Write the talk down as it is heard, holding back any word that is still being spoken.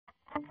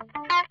Hello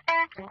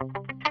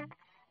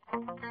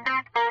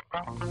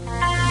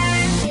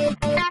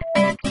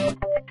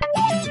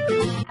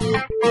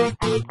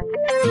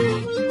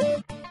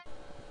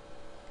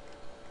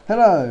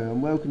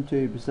and welcome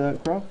to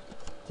Berserkcraft.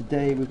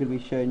 Today we're going to be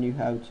showing you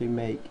how to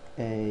make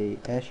a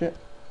airship.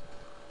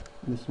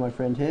 And this is my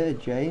friend here,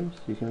 James,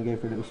 who's going to go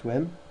for a little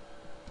swim.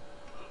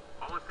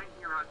 I was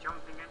thinking about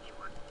jumping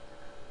anyway.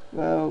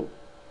 Well,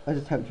 I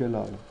just helped you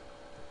along.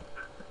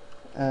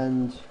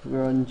 And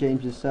we're on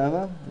James's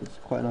server. It's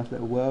quite a nice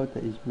little world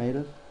that he's made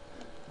us.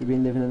 We've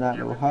been living in that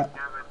little hut.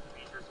 Gathered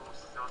these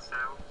resources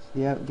ourselves.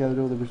 Yeah, gathered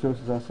all the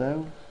resources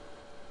ourselves.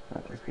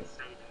 Right, let's We get.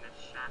 stayed in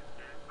this shack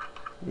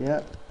here.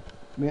 Yeah.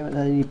 We haven't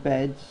had any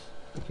beds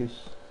because,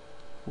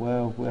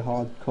 well, we're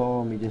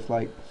hardcore and we just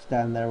like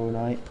stand there all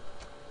night.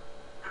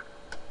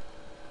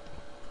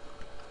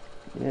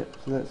 Yep,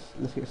 so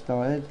let's get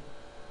started.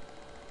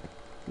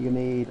 You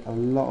need a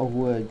lot of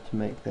wood to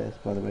make this,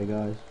 by the way,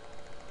 guys.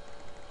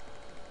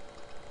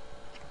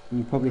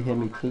 You probably hear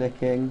me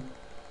clicking.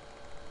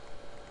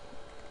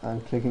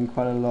 I'm clicking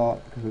quite a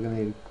lot because we're going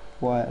to need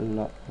quite a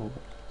lot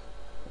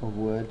of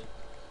wood.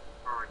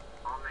 Right,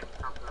 I'll make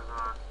a couple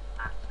of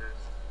axes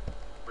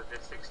with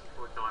this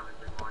 64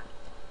 diamonds in mind.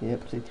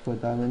 Yep, 64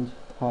 diamonds,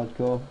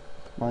 hardcore.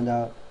 Mined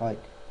out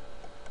like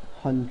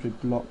 100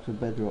 blocks of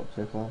bedrock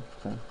so far,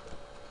 so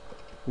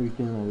we've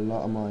done a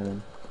lot of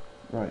mining.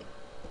 Right.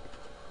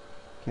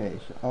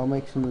 Okay, so I'll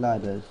make some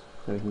ladders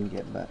so we can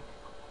get back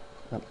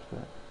up to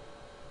it.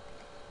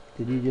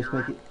 Did you just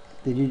make it?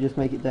 Did you just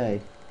make it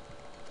day?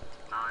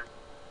 No.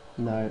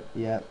 No.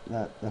 Yeah,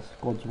 that's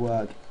God's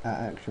work at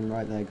action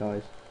right there,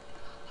 guys.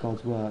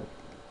 God's work.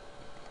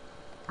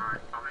 Right,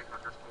 I'll make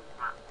like a small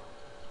platform.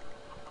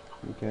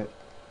 Okay.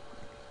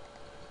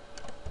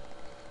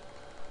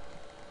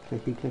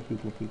 Clicky, clicky,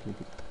 clicky,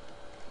 clicky.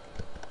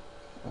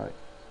 Right.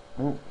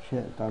 Oh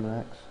shit, diamond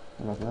axe.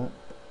 I love that.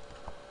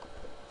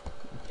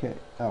 Okay.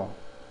 Oh.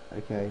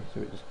 Okay, so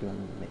we're just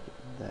gonna make it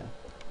there.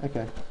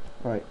 Okay.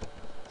 Right.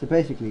 So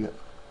basically,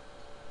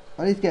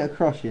 I need to get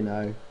across, you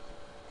know.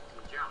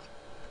 Jump.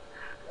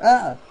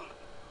 Ah!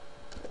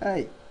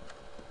 Hey!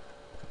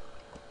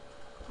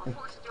 I thought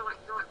you should do like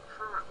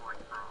pro at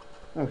Minecraft.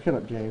 Oh, shut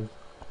up, James.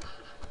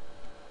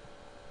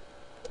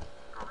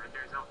 Oh, it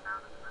goes up now,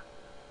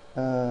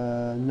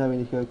 doesn't it? No, we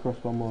need to go across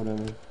one more,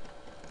 don't we?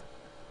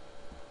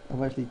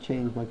 I've actually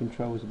changed my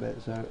controls a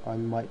bit, so I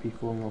might be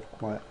falling off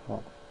quite a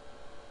lot.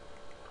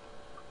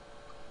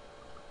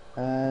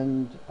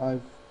 And I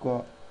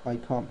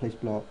can't place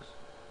blocks.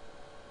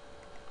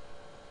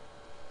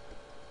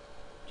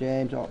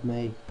 James, up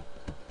me.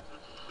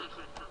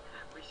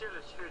 We should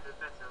have chosen a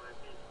better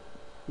location.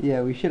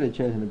 Yeah, we should have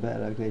chosen a better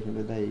location,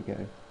 but there you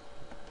go.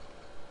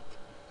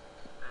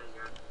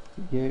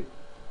 There you go. You.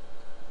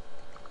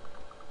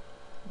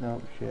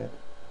 Oh shit.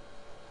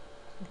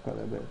 I've got a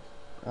little bit.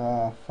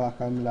 Ah,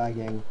 fuck, I'm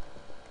lagging.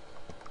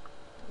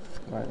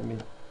 Right, let me.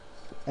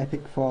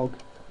 Epic fog.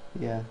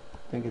 Yeah,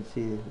 don't get to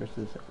see the rest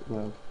of this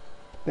world.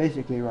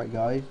 Basically, right,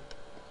 guys,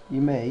 you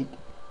make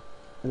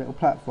a little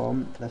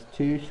platform that's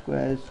 2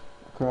 squares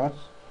across,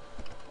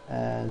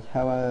 and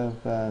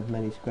however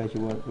many squares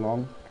you want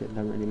long, it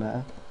doesn't really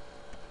matter.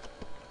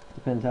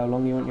 Depends how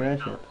long you want your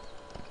airship.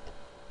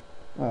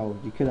 Well,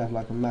 you could have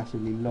like a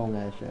massively long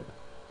airship,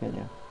 can't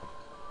you?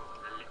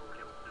 A little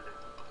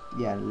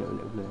balloon. Yeah, a little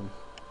balloon.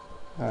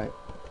 Alright,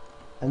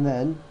 and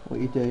then what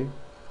you do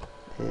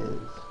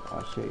is,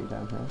 I'll show you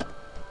down here.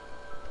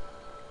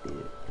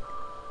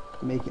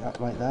 Make it up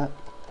like that,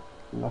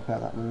 knock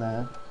out that one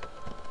there,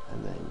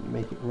 and then you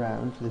make it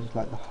round, so this is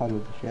like the hull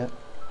of the ship,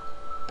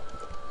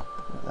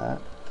 like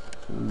that.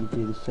 And you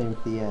do the same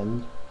for the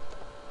end,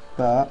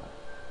 but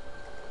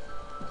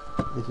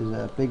this is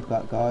a big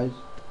but, guys.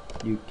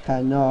 You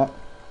cannot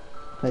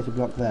place a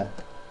block there.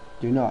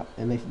 Do not.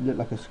 It makes it look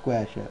like a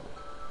square ship.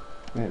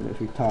 It looks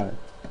retarded.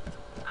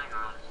 Hang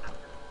on a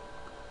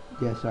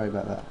second. Yeah, sorry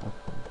about that.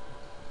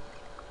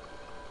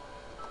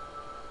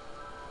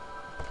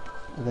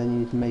 And then you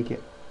need to make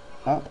it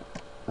up.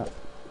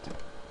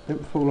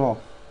 Don't fall off.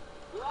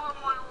 Why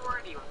am I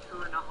already on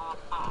 2.5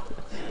 hearts?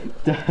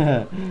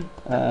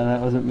 That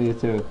wasn't me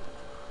at all.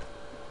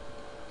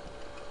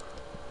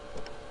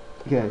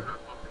 Okay.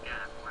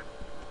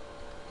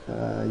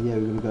 Yeah,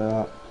 we're gonna go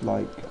up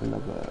like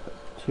another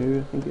 2,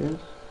 I think it is.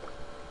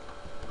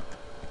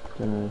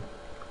 Don't know.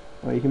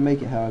 Well, you can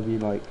make it however you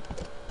like,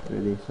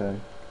 really. So.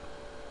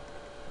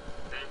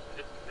 This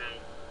is a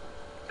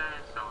fair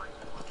size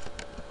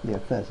one. Yeah,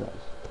 fair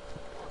size.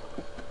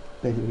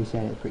 Basically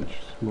saying it's pretty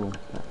small.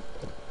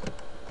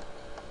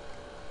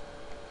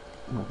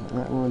 Knock out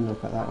that one,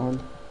 knock out that one.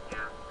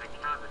 Yeah, the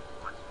cabin's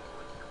quite small.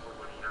 It's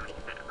probably only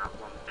fit about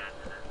 1 bed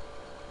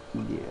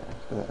in it. Yeah,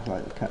 but that's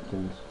like the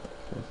captain's.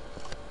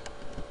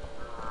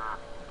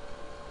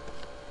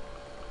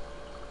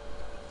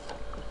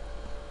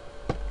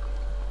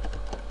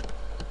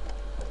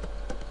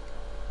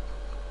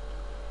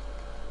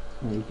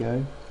 There you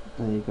go.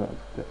 Then you got a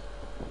bit.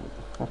 What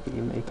the fuck are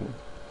you making?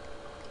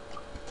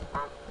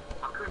 Well,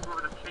 I couldn't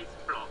bother to place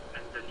a block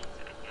and delete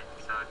it again,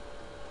 so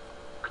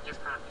I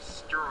just kind of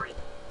destroyed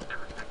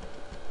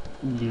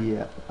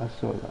Yeah, I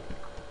saw that.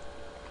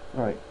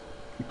 Right,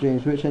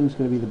 James, which end's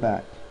going to be the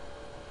back?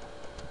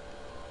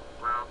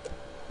 Well,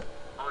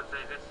 I would say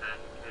this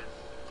end, because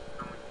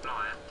when we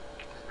fly it,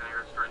 it's just going to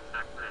go straight to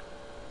that cliff.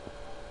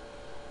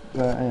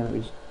 Hang on, let me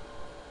just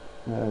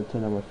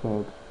turn on my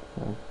fog.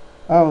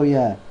 Oh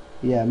yeah,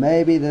 yeah,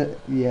 maybe the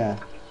yeah,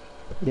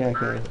 yeah, okay,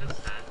 Whereas this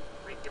end,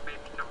 we could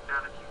maybe knock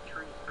down a few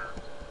trees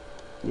first.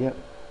 yep.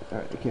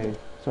 Alright, okay.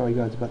 Sorry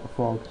guys about the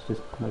fog. It's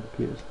just my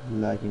computer's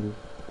lagging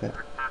a bit.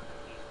 Or happens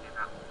usually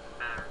about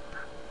there,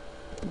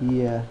 isn't it?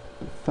 Yeah.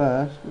 But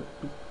first,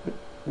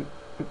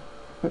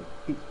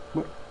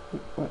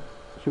 what?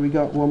 Should we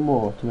go up one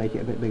more to make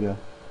it a bit bigger?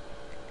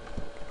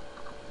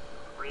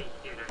 We usually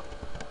do,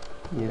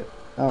 don't we? Yep.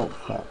 Oh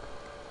fuck.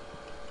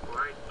 Well,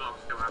 those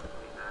blocks still have to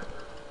be there,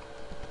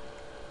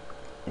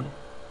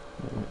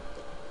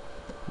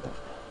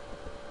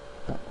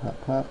 but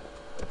Hop.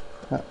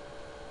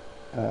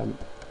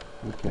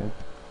 Okay.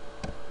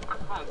 I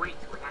can't wait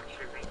till we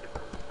actually make the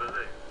cool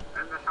balloon.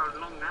 Remember how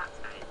long that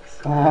takes?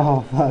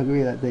 Oh fuck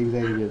me, that takes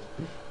ages.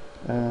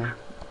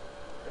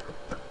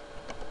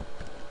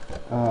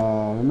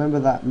 Oh, remember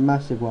that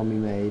massive one we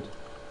made?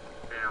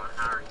 Yeah, on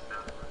Harry's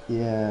server.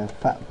 Yeah,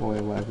 Fat Boy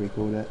or whatever he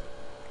called it.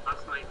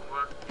 That's not even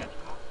working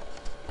anymore.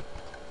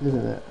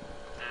 Isn't it?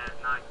 Yeah,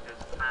 no,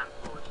 because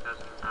FanForge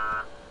doesn't,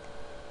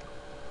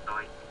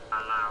 like,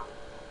 allow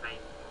main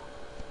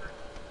mods.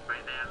 But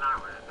they allow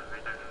it, but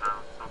they don't allow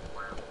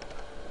software.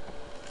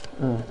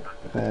 Oh,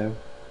 fair.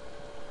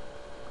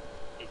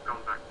 He's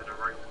gone back to the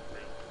Roman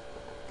thing.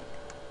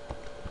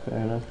 Fair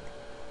enough.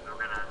 We're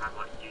gonna have,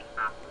 like, huge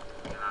battles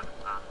and we're gonna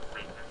have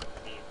take them to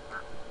the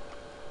internet.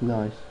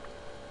 Nice.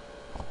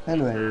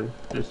 Anyway,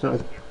 we're It's sort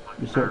of like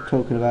we're sort of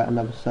talking about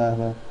another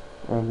server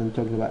rather than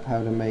talking about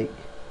how to make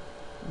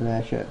an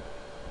airship.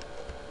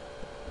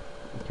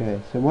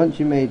 Okay, so once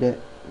you made it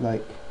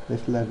like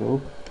this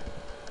level,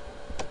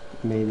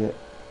 made it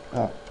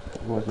up,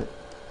 what was it?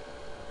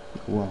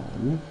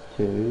 1,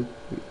 2,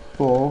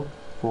 3,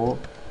 4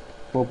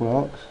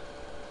 blocks.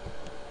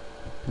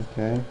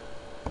 Okay.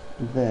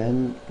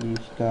 Then you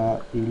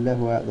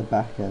level out the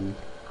back end.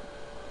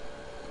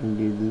 And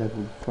you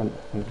level the front, I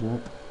think, isn't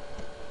it?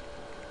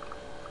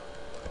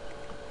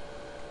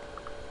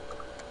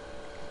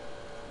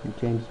 And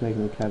James is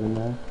making the cabin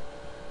now.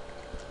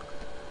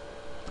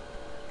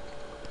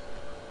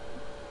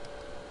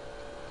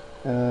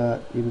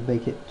 You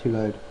make it too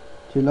low.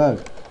 Too low!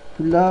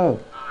 Too low!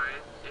 Oh,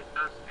 it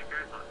does, it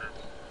goes like this.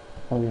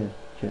 Oh yeah,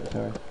 shit,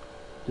 sorry.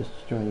 Just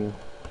destroying you.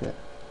 Shit.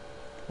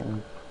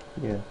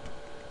 Yeah.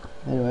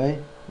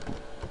 Anyway,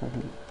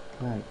 fucking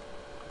lag.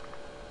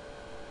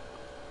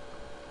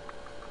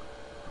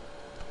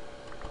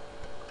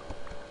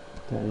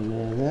 Turning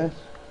near this.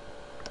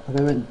 I'm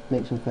going to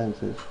make some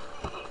fences.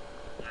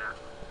 Yeah.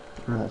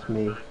 And that's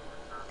me. Make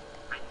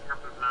a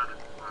couple of ladders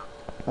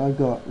as well. I've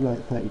got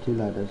like 32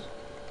 ladders.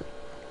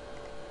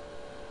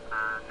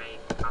 Made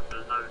a couple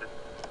of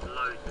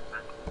loads of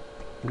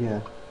fences.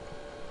 Yeah.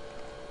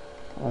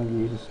 I'll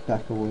use a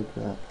stack of wood for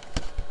that.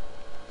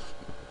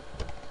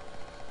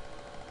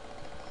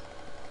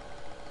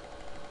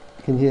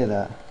 You can hear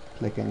that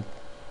clicking.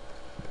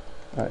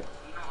 Right.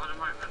 Not at the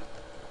moment.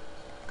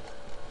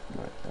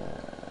 Right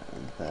there.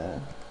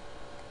 There.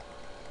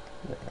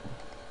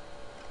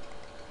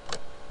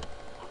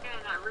 I'm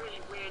getting that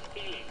really weird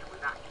feeling that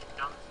we've actually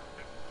done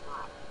something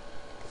wrong.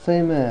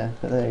 Same there,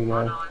 but there you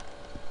Oh, go.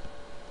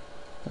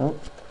 no,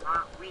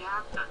 Oh, we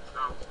have done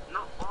well.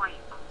 Not I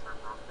have done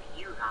something wrong, but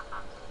you have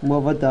done something.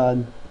 what have I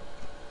done?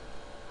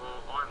 Or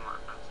I might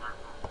have done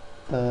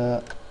something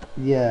wrong.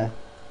 Yeah.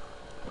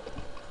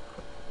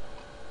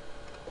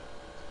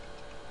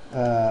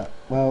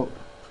 Well,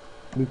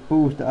 we've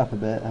ballsed it up a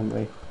bit, haven't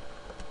we?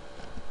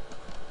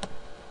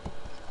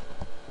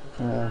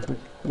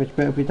 Which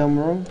bit have we done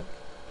wrong?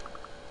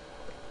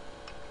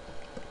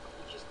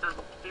 It just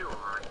doesn't feel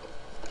right.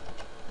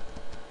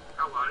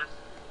 Oh well, let's...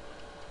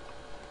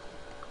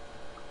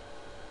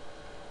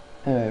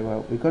 Anyway,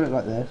 well, we got it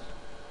like this.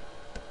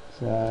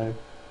 So,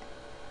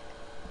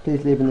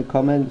 please leave in the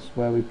comments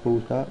where we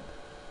ballsed up.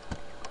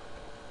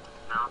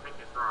 No, I think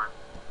it's right.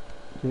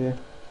 Yeah.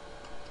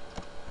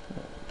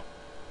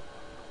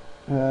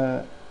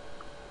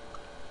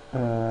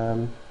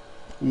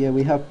 Yeah,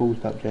 we have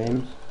ballsed up,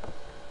 James.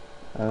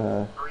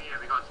 Oh yeah,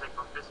 we gotta take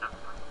off this element.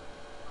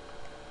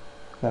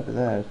 That bit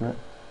there, isn't it?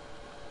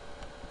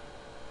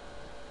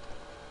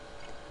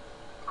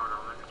 Hold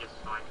on, let me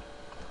just like...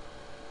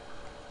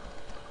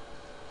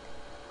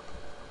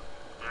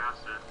 Yeah,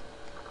 that's it.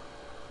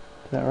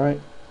 Is that right?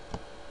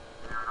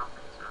 Yeah, I don't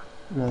think so.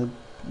 No,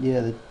 yeah,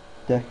 the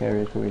deck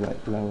area is probably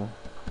like lower.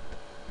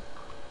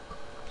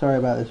 Sorry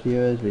about this,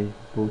 viewers. We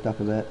ballsed up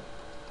a bit.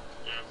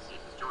 Yes, this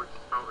is George's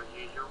fault as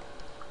usual.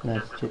 No, He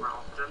it's does this quite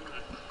often.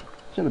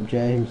 Shut up,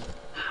 James.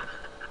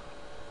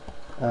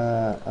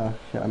 Oh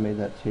shit, I made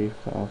that too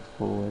far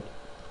forward.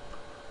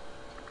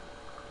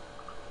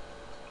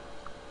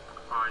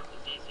 Right,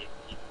 it's easier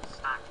because you can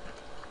stack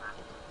things, man.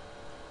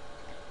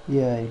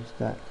 Yeah, you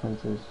stack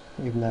fences,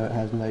 even though it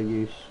has no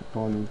use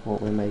on what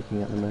we're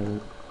making at the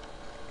moment.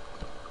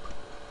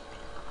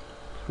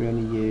 We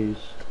only use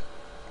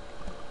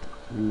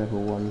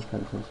level 1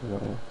 fencing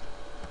surveyor.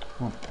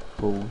 Oh,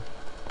 ball.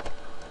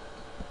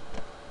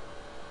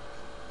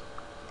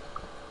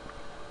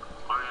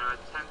 I'm going to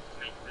attempt to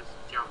make this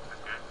jump,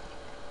 okay?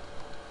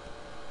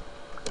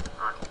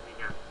 Right, here we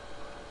go.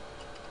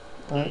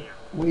 There you go.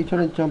 What are you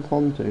trying to jump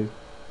onto?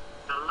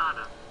 The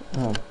ladder.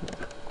 Oh,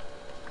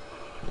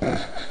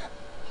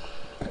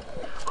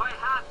 I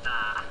had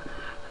that!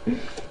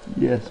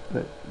 yes,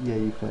 but yeah,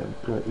 you failed.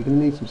 Right, you're going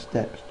to need some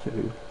steps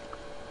too.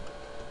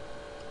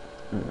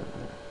 Right.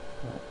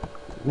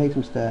 Make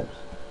some steps.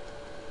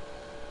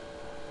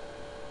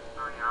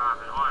 Oh yeah, I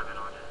have an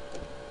idea.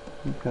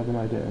 You have an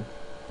idea.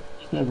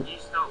 You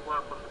start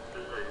work on the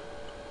blue.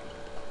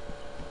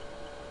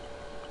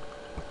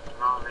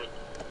 And I'll make a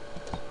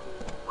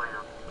small way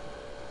up.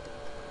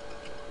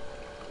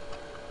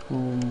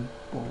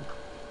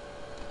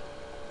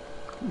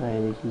 Now you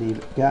need to leave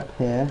a gap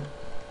here.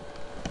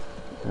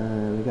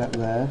 And a gap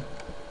there.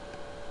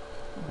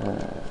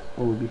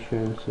 All will be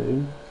shown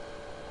soon.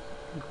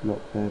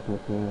 Block there,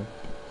 block there.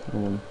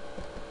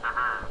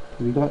 Aha.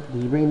 Did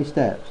you bring any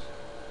steps?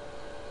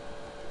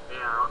 Yeah,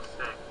 I got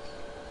 6.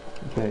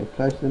 Okay,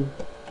 place them.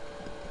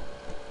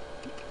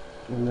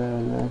 One there,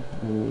 one there.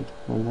 And you need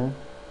one there.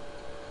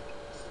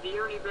 This is the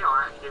only bit I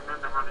actually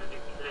remember having to do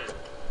clear.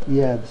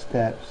 Yeah, the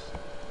steps.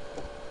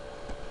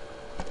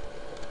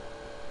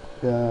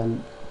 Where do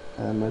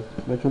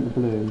you want the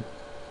balloon? Do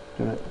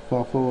you want it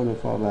far forward or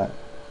far back?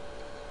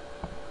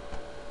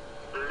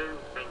 Balloon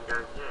thing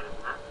goes here,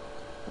 isn't it?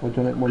 Or do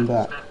you want it one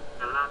back? The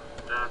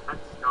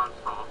fence go on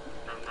top,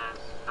 and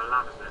there's the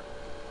ladder bit.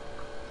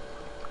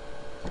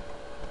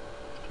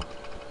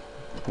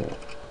 Okay.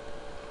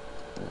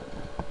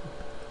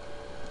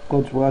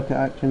 God's work at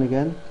action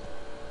again.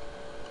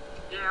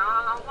 Yeah,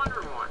 I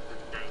wonder why it's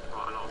been day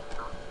quite a lot of the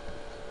time.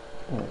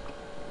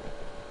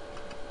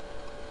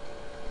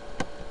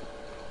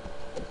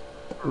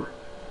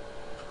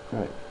 Yeah.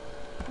 Right.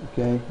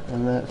 Okay,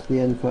 and that's the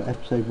end for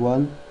episode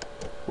 1.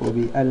 We'll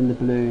be adding the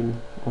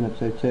balloon on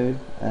episode 2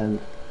 and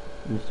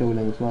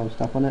installing some other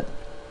stuff on it.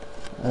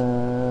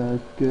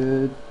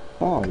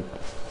 Goodbye.